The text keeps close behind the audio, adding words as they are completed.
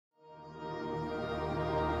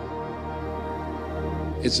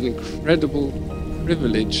It's an incredible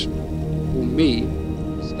privilege for me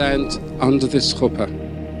to stand under this chuppah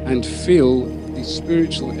and feel the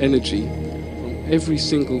spiritual energy from every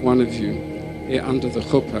single one of you here under the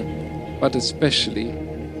chuppah, but especially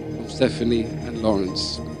of Stephanie and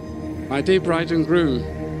Lawrence. My dear bride and groom,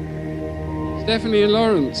 Stephanie and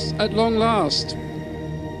Lawrence, at long last,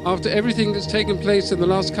 after everything that's taken place in the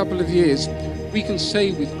last couple of years, we can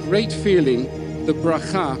say with great feeling the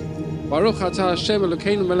bracha, Baruch atah Hashem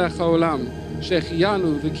Elokeinu melech haolam,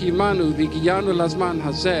 shechianu v'kimanu v'giyanu lazman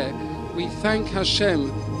hazeh. We thank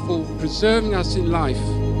Hashem for preserving us in life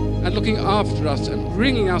and looking after us and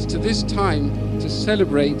bringing us to this time to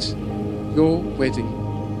celebrate your wedding.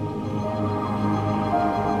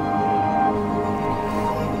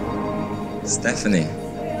 Stephanie,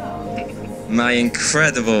 my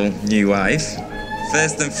incredible new wife.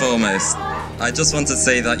 First and foremost, I just want to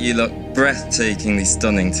say that you look breathtakingly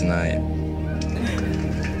stunning tonight.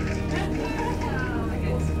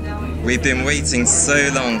 We've been waiting so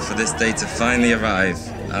long for this day to finally arrive,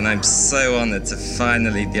 and I'm so honored to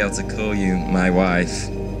finally be able to call you my wife.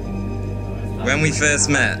 When we first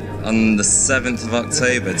met on the 7th of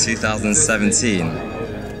October 2017,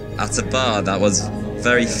 at a bar that was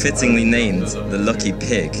very fittingly named the Lucky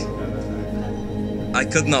Pig, I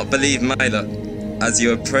could not believe my luck as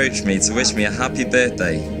you approached me to wish me a happy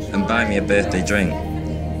birthday and buy me a birthday drink.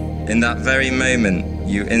 In that very moment,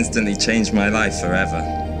 you instantly changed my life forever.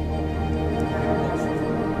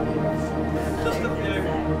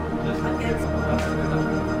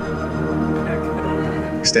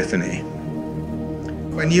 Stephanie,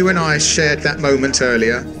 when you and I shared that moment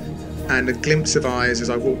earlier and a glimpse of eyes as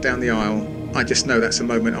I walked down the aisle, I just know that's a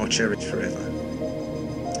moment I'll cherish forever.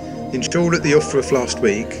 In Shul at the Ufruf last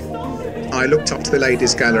week, I looked up to the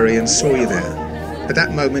ladies' gallery and saw you there. At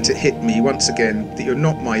that moment it hit me once again that you're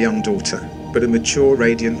not my young daughter, but a mature,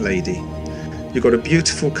 radiant lady. You've got a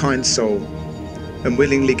beautiful, kind soul and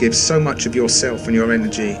willingly give so much of yourself and your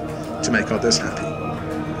energy to make others happy.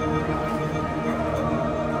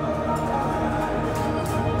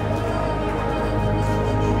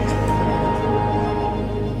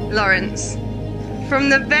 Lawrence, from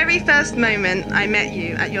the very first moment I met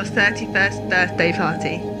you at your 31st birthday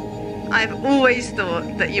party, I've always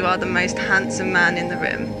thought that you are the most handsome man in the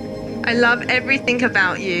room. I love everything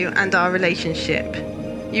about you and our relationship.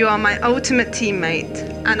 You are my ultimate teammate,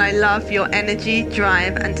 and I love your energy,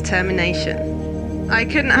 drive, and determination. I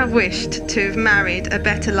couldn't have wished to have married a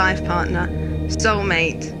better life partner,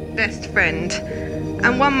 soulmate, best friend,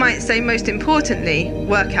 and one might say most importantly,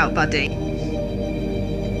 workout buddy.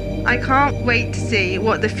 I can't wait to see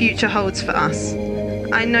what the future holds for us.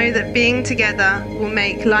 I know that being together will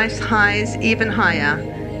make life's highs even higher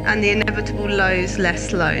and the inevitable lows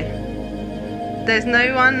less low. There's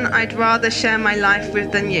no one I'd rather share my life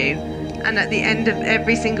with than you, and at the end of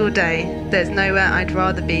every single day, there's nowhere I'd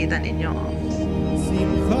rather be than in your arms.